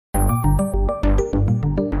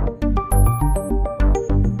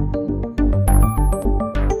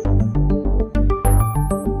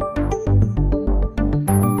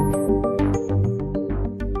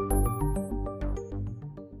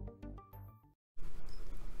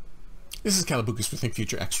This is Calabucas with Think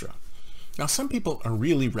Future Extra. Now, some people are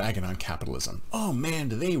really ragging on capitalism. Oh man,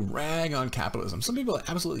 do they rag on capitalism? Some people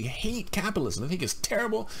absolutely hate capitalism. They think it's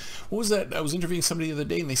terrible. What was that? I was interviewing somebody the other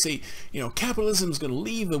day and they say, capitalism is going to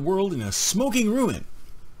leave the world in a smoking ruin.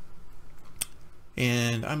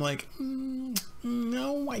 And I'm like,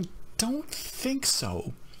 no, I don't think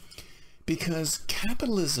so. Because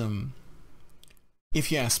capitalism,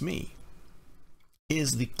 if you ask me,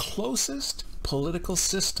 is the closest political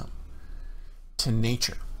system to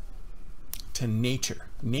nature. To nature.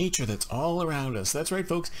 Nature that's all around us. That's right,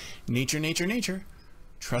 folks. Nature, nature, nature.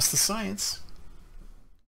 Trust the science.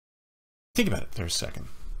 Think about it for a second.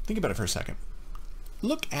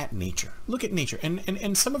 Look at nature. Look at nature.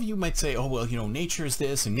 And some of you might say, oh, well, nature is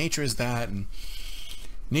this and nature is that, and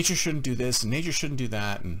nature shouldn't do this and nature shouldn't do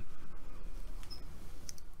that. And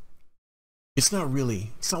it's not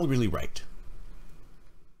really right.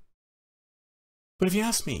 But if you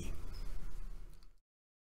ask me,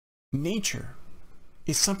 nature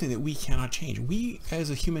is something that we cannot change. We, as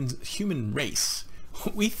a human race,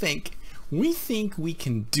 we think we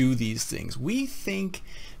can do these things. We think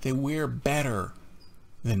that we're better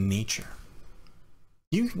than nature.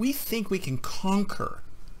 We think we can conquer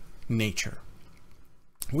nature.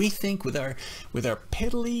 We think with our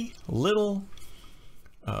piddly little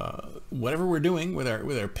whatever we're doing with our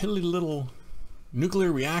piddly little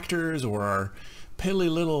nuclear reactors or our piddly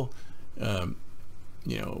little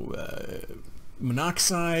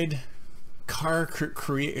monoxide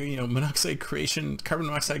carbon monoxide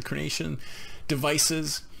creation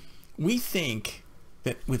devices. We think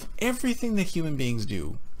that with everything that human beings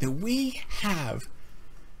do, that we have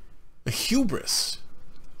the hubris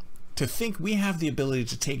to think we have the ability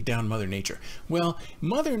to take down Mother Nature. Well,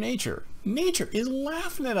 Mother Nature is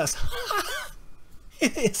laughing at us.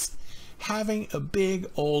 It is having a big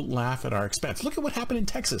old laugh at our expense. Look at what happened in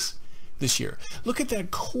Texas this year. Look at that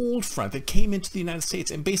cold front that came into the United States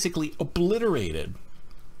and basically obliterated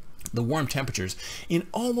the warm temperatures in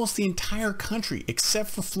almost the entire country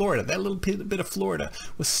except for Florida. That little bit of Florida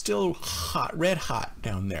was still hot, red hot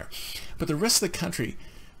down there. But the rest of the country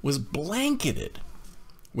was blanketed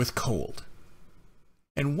with cold.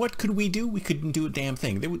 And what could we do? We couldn't do a damn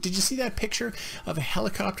thing. Did you see that picture of a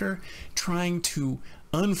helicopter trying to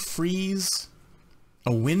unfreeze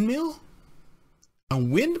a windmill? A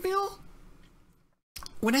windmill?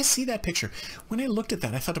 When I see that picture, when I looked at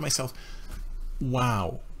that, I thought to myself,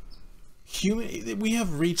 wow, we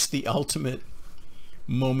have reached the ultimate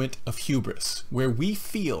moment of hubris, where we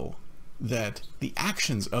feel that the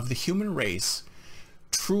actions of the human race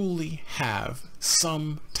truly have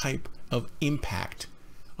some type of impact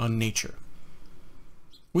on nature.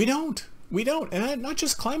 We don't. And not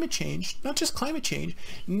just climate change,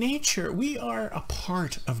 nature, we are a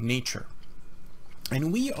part of nature.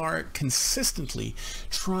 And we are consistently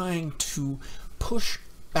trying to push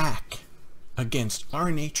back against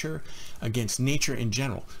our nature, against nature in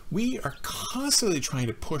general. We are constantly trying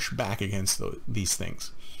to push back against these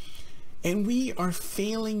things. And we are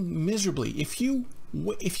failing miserably. If you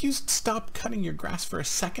stop cutting your grass for a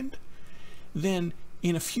second, then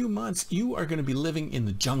in a few months, you are going to be living in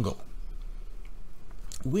the jungle.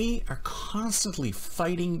 We are constantly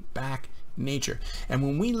fighting back nature. And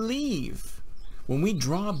when we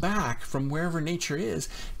draw back from wherever nature is,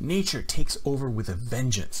 nature takes over with a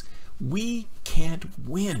vengeance. We can't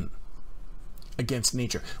win against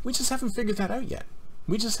nature. We just haven't figured that out yet.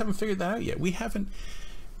 We haven't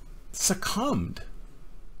succumbed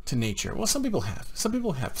to nature. Well, some people have. Some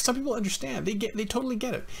people understand. They totally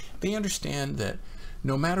get it. They understand that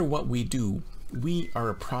no matter what we do, we are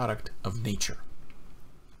a product of nature.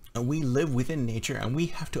 And we live within nature, and we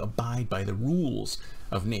have to abide by the rules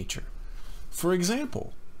of nature. For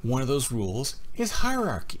example, one of those rules is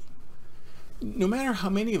hierarchy. No matter how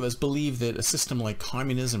many of us believe that a system like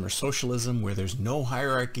communism or socialism, where there's no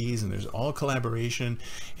hierarchies and there's all collaboration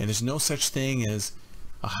and there's no such thing as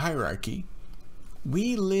a hierarchy,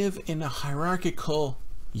 we live in a hierarchical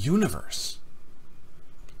universe.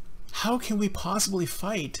 How can we possibly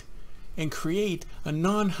fight and create a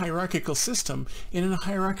non-hierarchical system in a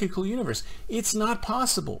hierarchical universe? It's not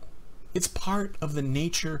possible. It's part of the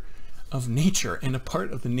nature of nature and a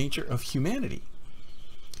part of the nature of humanity.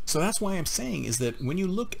 So that's why I'm saying is that when you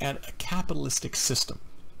look at a capitalistic system,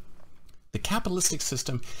 the capitalistic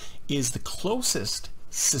system is the closest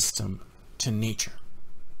system to nature,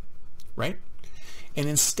 right? And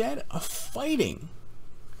instead of fighting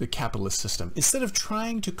the capitalist system, instead of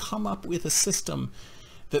trying to come up with a system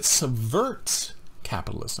that subverts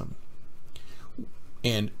capitalism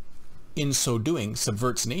and in so doing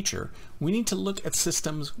subverts nature, we need to look at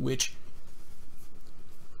systems which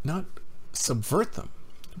not subvert them,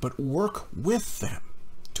 but work with them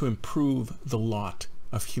to improve the lot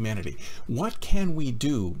of humanity. What can we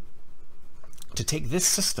do to take this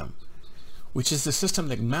system, which is the system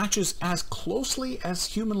that matches as closely as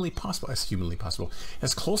humanly possible,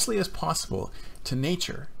 as closely as possible to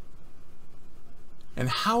nature, and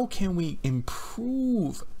how can we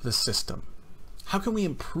improve the system? How can we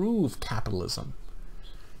improve capitalism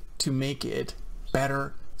to make it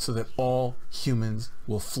better so that all humans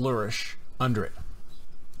will flourish under it?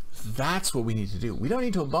 That's what we need to do. We don't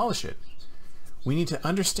need to abolish it. We need to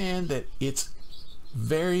understand that it's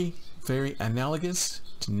very, very analogous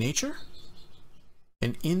to nature,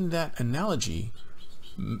 and in that analogy,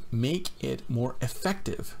 make it more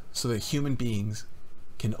effective so that human beings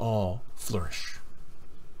can all flourish.